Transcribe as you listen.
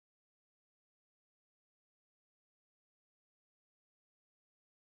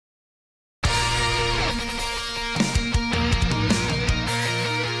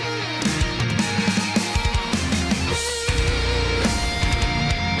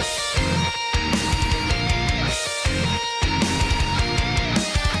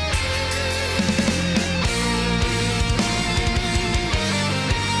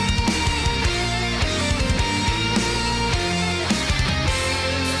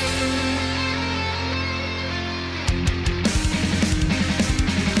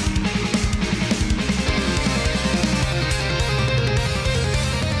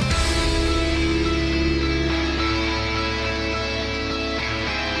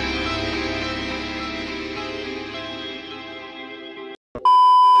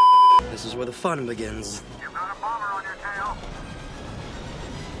where the fun begins. You've got a bomber on your tail.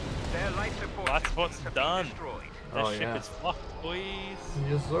 Their life support That's done. destroyed. This Oh, ship yeah. is fucked, boys.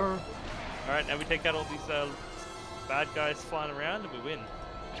 Yes, sir. Alright, now we take out all these bad guys flying around and we win.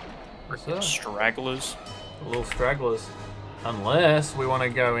 Yes, sir. Stragglers. Little stragglers. Unless we want to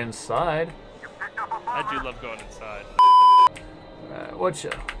go inside. You picked up a bomber. I do love going inside. What's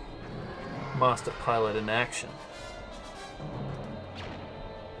your master pilot in action?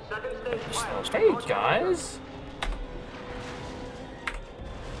 Second stage pilot. Hey guys!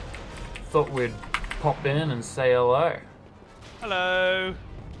 Thought we'd pop in and say hello. Hello.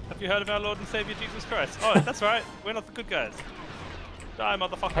 Have you heard of our Lord and Savior Jesus Christ? Oh, that's right. We're not the good guys. Die,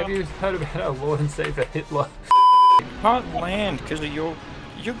 motherfucker. Have you heard about our Lord and Savior Hitler? Can't land because of your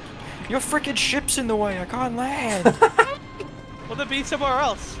freaking ship's in the way. I can't land. Well, then be somewhere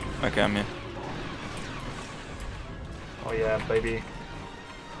else. Okay, I'm in. Oh yeah, baby.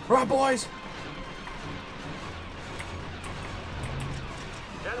 Right, boys!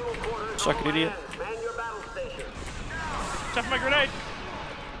 General quarters. Suck it, all idiot. hands, man your battle station. Chuck my grenade.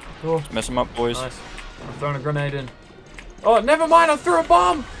 Oh, Mess them up, boys. nice. I'm throwing a grenade in. Oh, never mind, I threw a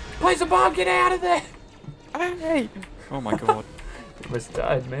bomb! Place a bomb, get out of there! Hey! Oh my god. Almost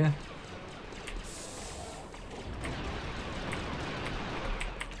died, man.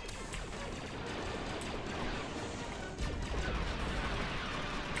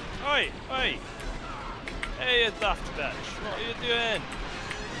 Oi, oi. Hey, you daft bitch. What are you doing?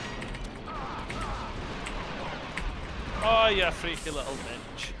 Oh, you freaky little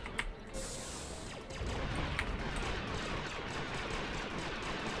bitch.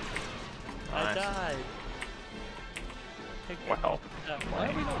 I Nice. died. Wow. Why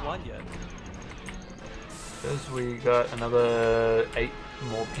have we not won yet? Because we got another 8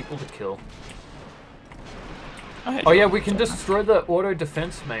 more people to kill. Oh yeah, we can destroy the auto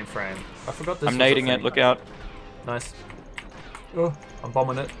defense mainframe. I forgot this. I'm was a nading it. thing. Look out. Nice. Oh, I'm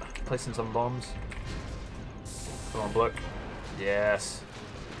bombing it. Placing some bombs. Come on, bloke. Yes.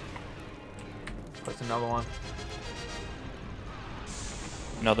 Place another one.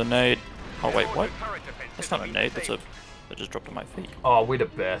 Another nade. Oh wait, what? Turret defense That's not a system nade. That's a. disabled. That just dropped on my feet. Oh, we're the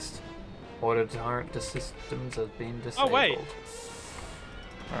best. Auto turret systems have been disabled. Oh, wait.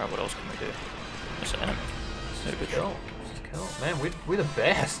 Alright, what else can we do? There's an enemy. No good Kill. Just kill. Man, we're the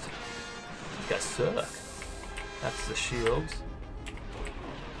best. You guys suck. That's the shields.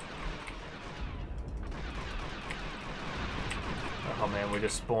 Oh man, we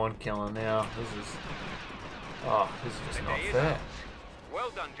just spawn killing now. This is just not Day is fair. out. Well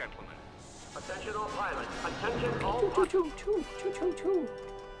done, gentlemen. Attention all pilots. Attention all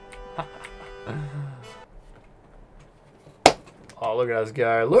Oh, look at us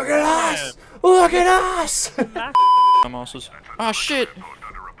go. Look at us! Look at us! I'm also. Oh shit!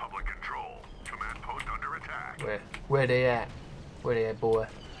 under Republic control. Command post under attack. Where they at? Where they at, boy?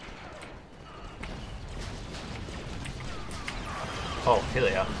 Oh, here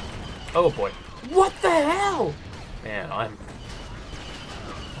they are. Oh boy. What the hell? Man, I'm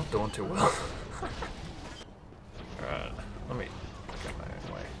not doing too well. Alright, let me get my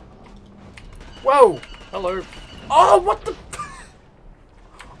own way. Whoa! Hello. Oh, what the?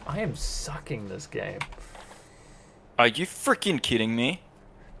 I am sucking this game. Are you freaking kidding me?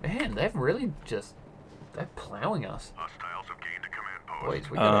 Man, they've really just... They're plowing us. Hostiles have gained a command post. Boys,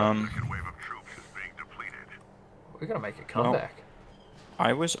 we gotta, Second wave of troops is being depleted. we gotta make a comeback.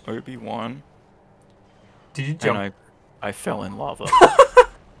 I was Obi-Wan, Did you jump? and I fell in lava.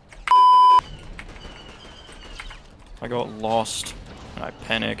 I got lost, and I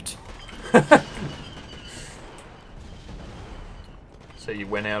panicked. So you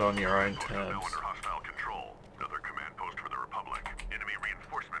went out on your own Now terms. under hostile control. Another command post for the Republic. Enemy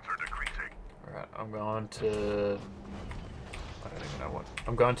reinforcements are decreasing. Alright, I'm going to... I don't even know what.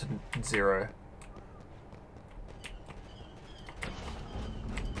 I'm going to 0.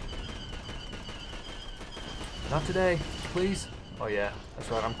 Not today, please. Oh yeah, that's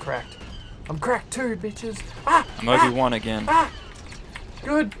right, I'm cracked. I'm cracked too, bitches. Ah! I'm Obi-Wan again. Ah!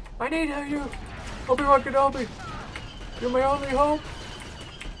 Good! I need you! Obi-Wan Kenobi! You're my only hope! Ah!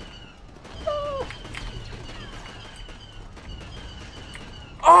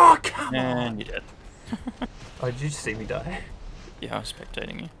 Oh, come on! And you're dead. Oh, did you see me die? Yeah, I was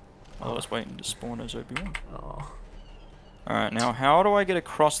spectating you. I was waiting to spawn as Obi-Wan. Oh. Alright, now how do I get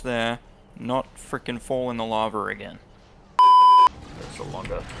across there, not frickin' fall in the lava again? That's a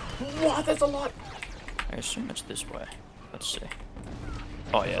longer. What? That's a lot! I assume it's this way. Let's see.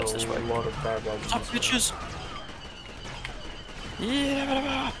 Oh yeah, it's this way. A lot of bad guys. What's up, bitches?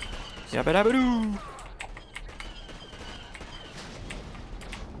 Yeah, yabba dabba doo.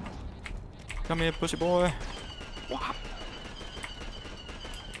 Come here, pussy boy.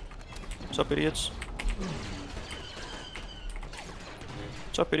 What's up, idiots?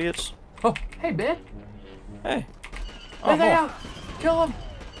 What's up, idiots? Oh, hey, man. Hey. There they more. are. Kill them.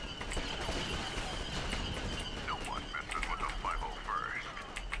 No one messes with the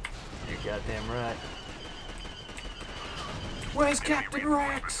 501st. You're goddamn right. Where's Captain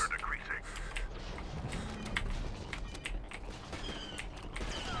Rex? Are decreasing.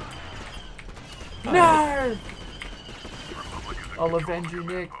 No! The Republic is in I'll control of avenge the you,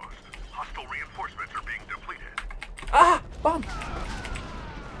 command Nick. post. Hostile reinforcements are being depleted. Ah! Bomb! Being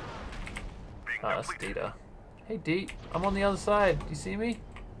Oh, that's depleted. Dita. Hey, Dee. I'm on the other side. Do you see me?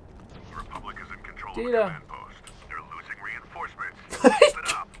 The Republic is in control Dita. of the command post. They're losing reinforcements. Keep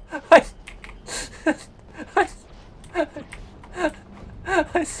it up.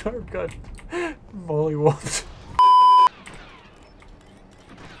 I swear to God. Mollywopped.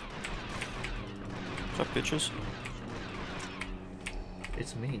 What's up, bitches?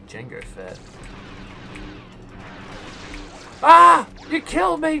 It's me, Django Fett. Ah! You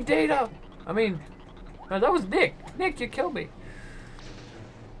killed me, Dita! I mean, no, that was Nick. Nick, you killed me.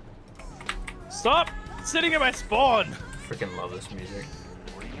 Stop sitting in my spawn! Freaking love this music.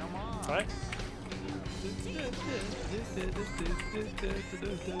 Right?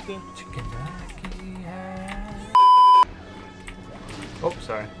 Chicken Nugget hat. Oh,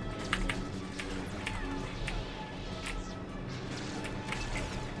 sorry.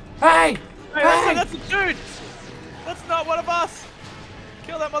 Hey! Hey, that's a dude! That's not one of us!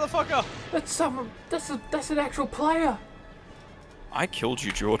 Kill that motherfucker! That's someone. That's an actual player. I killed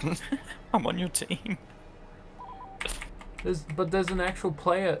you, Jordan. I'm on your team. There's an actual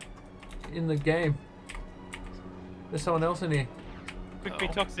player in the game. There's someone else in here. Quick, be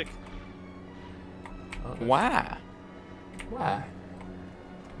toxic. Why? Why?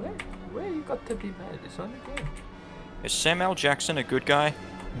 Where you got to be mad? It's on the game. Is Sam L. Jackson a good guy?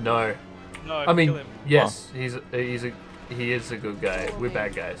 No. No, I kill mean, him. yes, he is a good guy. We're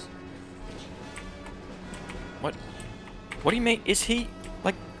bad guys. What? What do you mean? Is he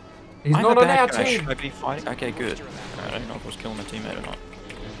like? He's I'm not a on bad our guy. team. Should I be fighting? Okay, good. I don't know if I was killing my teammate or not.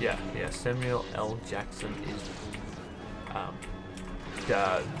 Yeah. Samuel L. Jackson is,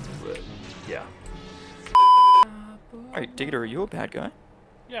 yeah. Wait, Dita, are you a bad guy?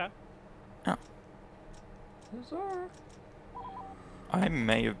 Yeah. Oh. I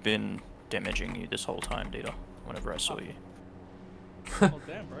may have been damaging you this whole time, Dita. Whenever I saw you. Oh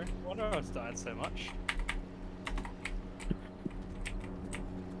damn, bro. Why do I died so much?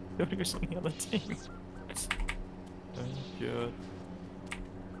 Who's on the other team? Oh god.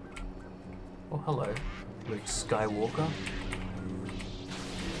 Oh, hello, Luke Skywalker.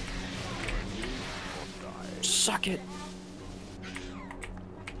 Suck it!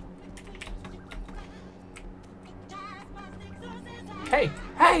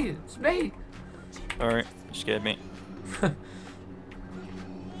 Hey, it's me. Alright, you scared me.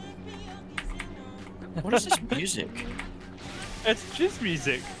 What is this music? It's jizz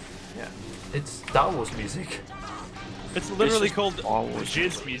music. Yeah, it's Star Wars music. It's literally is called Star Wars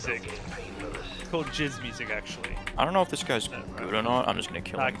jizz music. It's called jizz music, actually. I don't know if this guy's good or not. I'm just gonna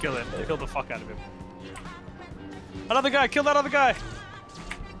kill him. Kill him. Kill the fuck out of him. Another guy! Kill that other guy!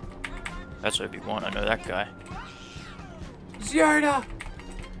 That's Obi-Wan. I know that guy. Yoda.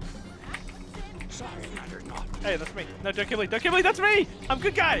 Hey, that's me. No, don't kill me. Don't kill me. That's me. I'm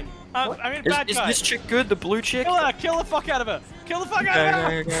good guy. I mean bad Is guy. this chick good? The blue chick? Kill her. Kill the fuck out of her. Kill the fuck out of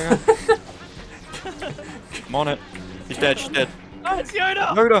her. I'm on it. He's dead. She's dead. Oh, it's Yoda.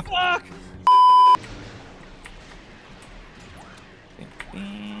 Yoda. Fuck.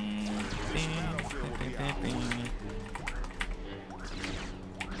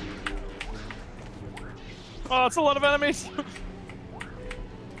 Oh, it's a lot of enemies.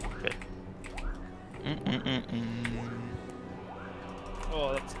 Okay.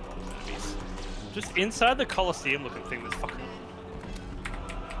 Oh, that's a lot of enemies. Just inside the Colosseum looking thing, there's fucking...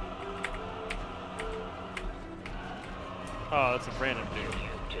 Oh, that's a random dude.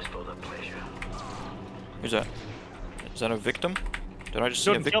 Who's that? Is that a victim? Did I just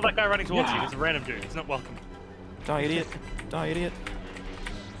see a Jordan, victim? kill that guy running towards you. Yeah. He's a random dude. He's not welcome. Die, idiot. Die, idiot.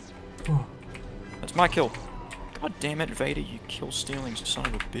 That's my kill. God damn it, Vader, you kill-stealing son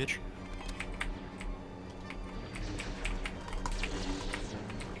of a bitch.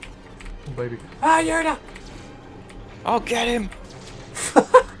 Oh, baby. Ah, Yoda. I'll get him!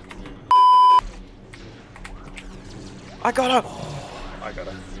 I got her! I got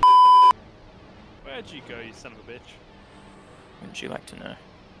it. Where'd you go, you son of a bitch? Wouldn't you like to know?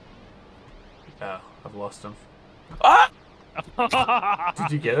 Oh, I've lost him. Ah!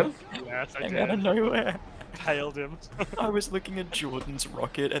 Did you get him? Yes, I Came out of did. nowhere. Hailed him. I was looking at Jordan's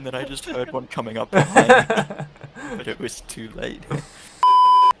rocket and then I just heard one coming up behind me. But it was too late.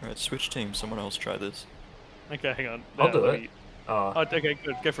 Alright, switch team. Someone else try this. Okay, hang on. I'll Now, do let it. me- Oh, Oh, okay,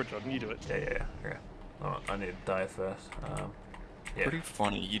 good. Go for it, Jordan. You do it. yeah. Okay. Oh, I need to die first. Yeah. Pretty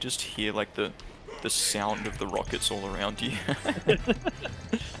funny. You just hear like the sound of the rockets all around you.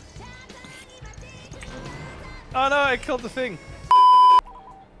 Oh no, I killed the thing.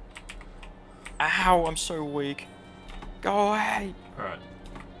 Ow, I'm so weak. Go away. Alright.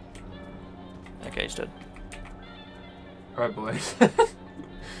 Okay, he's dead. Alright, boys.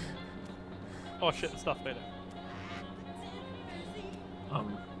 Oh shit, the stuff made it.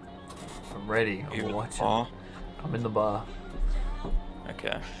 I'm ready. You I'm in the watching. bar? I'm in the bar.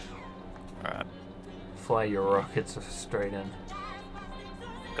 Okay. Alright, Fly your rockets straight in.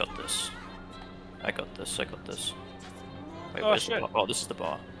 got this. I got this. Wait, Oh, where's the shit. bar? Oh, this is the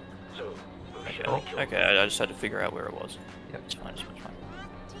bar. Okay, Oh. okay, I just had to figure out where it was. Yep. It's fine.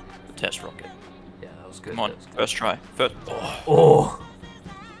 The test rocket. Yeah, that was good. Come on, that was good. first try. Oh. Oh!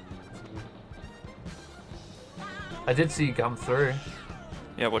 I did see you come through.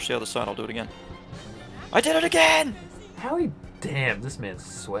 Yeah, watch the other side, I'll do it again. I did it again! How he... Damn, this man's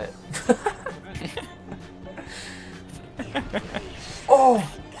sweat.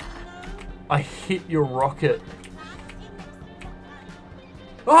 Oh! I hit your rocket.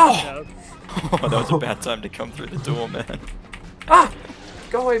 Oh! Yeah. Oh, that was a bad time to come through the door, man. Ah!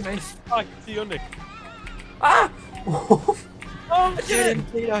 Go away, mate. Fuck, see your Nick. Ah! Oh Get shit! him,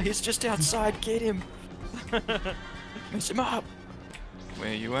 Peter, he's just outside, get him! Mess him up!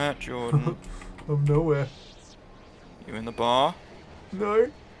 Where you at, Jordan? I'm nowhere. You in the bar? No.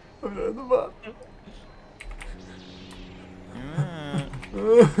 I'm not in the bar.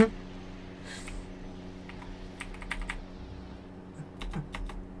 Yeah.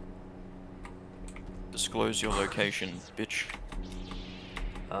 Disclose your location, bitch.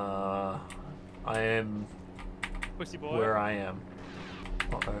 I am Pussy boy. where I am.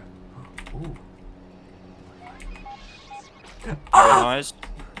 Uh-oh. Ooh. Organized.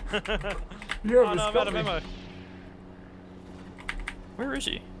 Yeah, Oh no, I'm out of ammo. Where is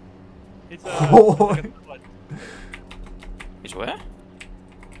he? It's Oh. He's where?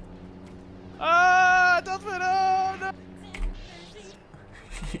 Ah, Dolphin! Oh no!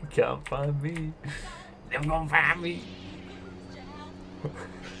 You can't find me. Never gonna find me.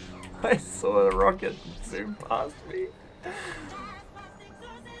 I saw the rocket zoom past me.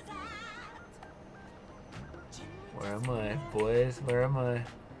 Where am I, boys? Where am I?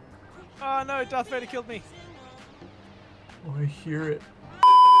 Oh no, Darth Vader killed me. Oh, I hear it.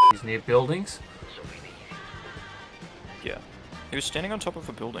 He's near buildings. Yeah. He was standing on top of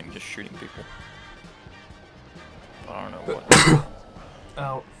a building just shooting people. I don't know what.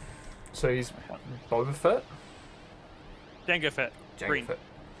 Oh, so he's Boba Fett? Jango Fett. Jango Green. Fett.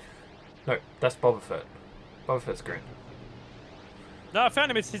 No, that's Boba Fett. Boba Fett's green. No, I found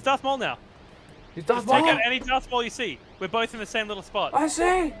him. He's Darth Maul now. He's Darth Take Maul. out any Darth Maul you see. We're both in the same little spot. I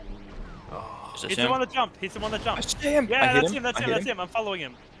see. Is this He's him? the one that jumped. He's the one that I jumped. see him! I Yeah, hit that's him. That's I him. hit That's him. I'm following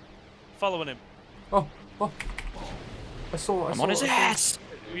him. Following him. Oh, oh. I saw. I'm on his ass!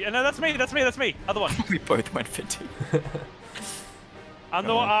 Yeah, no, that's me. That's me. That's me. Other one. We both went for two. I'm the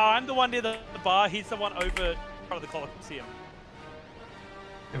Come on. I'm the one near the bar. He's the one over in front of the Colosseum.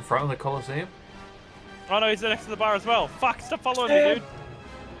 In front of the Coliseum? Oh no, he's next to the bar as well. Fuck! Stop following me, dude.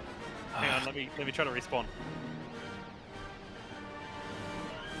 Hang on. Let me try to respawn.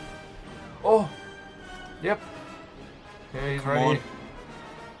 Oh! Yep. Yeah, he's Come right on. here.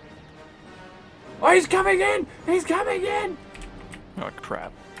 Oh, he's coming in! He's coming in! Oh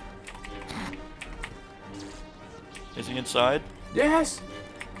crap. Is he inside? Yes!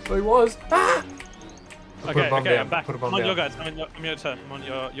 Oh, he was. Ah! Put a Okay, bomb okay, down. I'm back. Put a I'm bomb on down. your guys. I'm your turn. I'm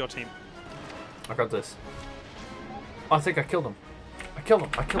on your team. I got this. I think I killed him. I killed him.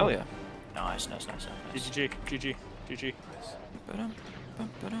 I killed Hell him. yeah. Nice. GG. Ba-dum,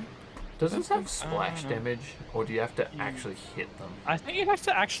 ba-dum. Does this have splash damage, or do you have to actually hit them? I think you have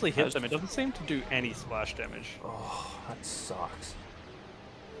to actually hit Has- them. It doesn't seem to do any splash damage. Oh, that sucks.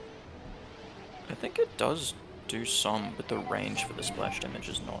 I think it does do some, but the range for the splash damage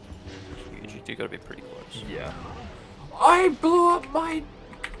is not huge. You do gotta be pretty close. Yeah. I blew up my...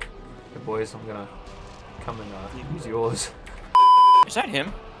 Hey boys, I'm gonna come and use yours. Is that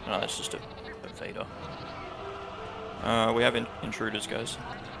him? No, that's just a Vader. We have intruders, guys.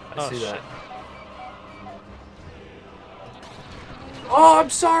 I Oh, see shit. that. Oh, I'm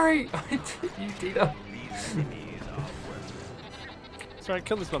sorry! I did you, Dita. Sorry,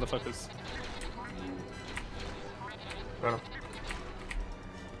 kill these motherfuckers. Got him.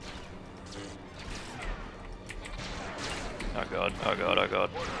 Oh god, oh god, oh god.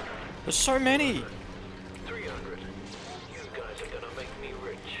 There's so many! 300. You guys are gonna make me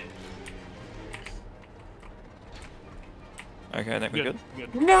rich. Okay, I think we're good.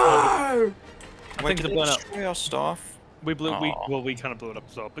 Good. No! Wait, things did are they blown up. destroy our stuff? We blew. We kind of blew it up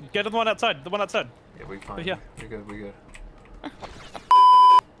as well. But get to the one outside. The one outside. Yeah, we fine. Yeah. We're good, we're good.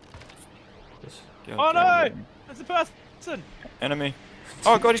 Just God Oh damn no! it. There's a person. Enemy.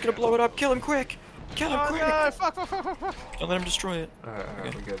 Oh god, he's gonna blow it up! Kill him quick! Kill him Oh quick! no! Fuck! Fuck! Fuck! Fuck! Fuck! Don't let him destroy it. alright,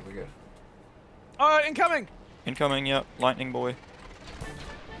 Okay. we're good, we're good. Oh, incoming! Incoming, yep. Lightning boy.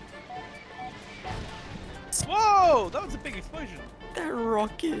 Whoa! That was a big explosion. That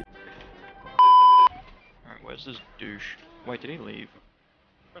rocket! Alright, where's this douche? Wait, did he leave?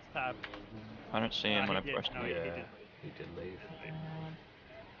 Press tab. I don't see him when I he did. pressed No, it. he Yeah, did. he did leave.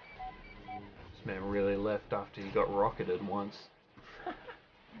 This man really left after he got rocketed once.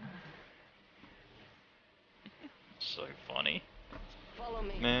 So funny. Follow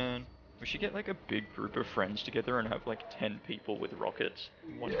me. Man, we should get like a big group of friends together and have like 10 people with rockets.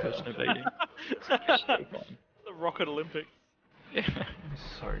 One Yeah. person evading. So fun. The Rocket Olympics. Yeah.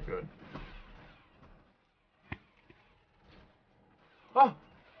 So good. Oh!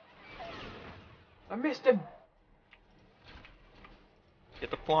 I missed him!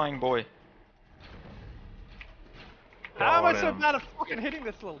 Get the flying boy. How am I Got so him. bad at fucking hitting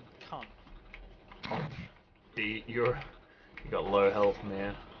this little cunt? You got low health,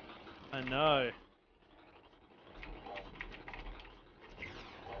 man. I know.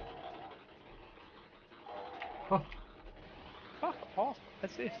 Oh, Fuck off.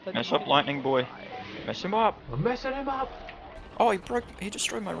 That's it. Mess up lightning boy. Mess him up. I'm messing him up! Oh, he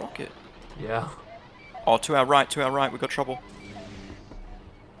destroyed my rocket. Yeah. Oh, to our right, we got trouble.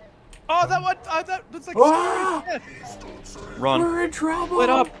 Oh, that one! That was like. Ah! Run. We're in trouble! Split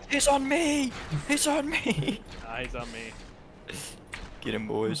up. He's on me. He's on me. Nah, he's on me. Get him,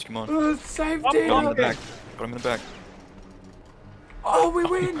 boys. Come on. Safety! Up, Got him in the back. Got him in the back. Oh, we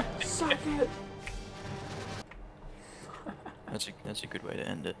win! Suck it! That's a good way to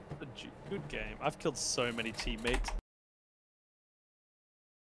end it. Good game. I've killed so many teammates.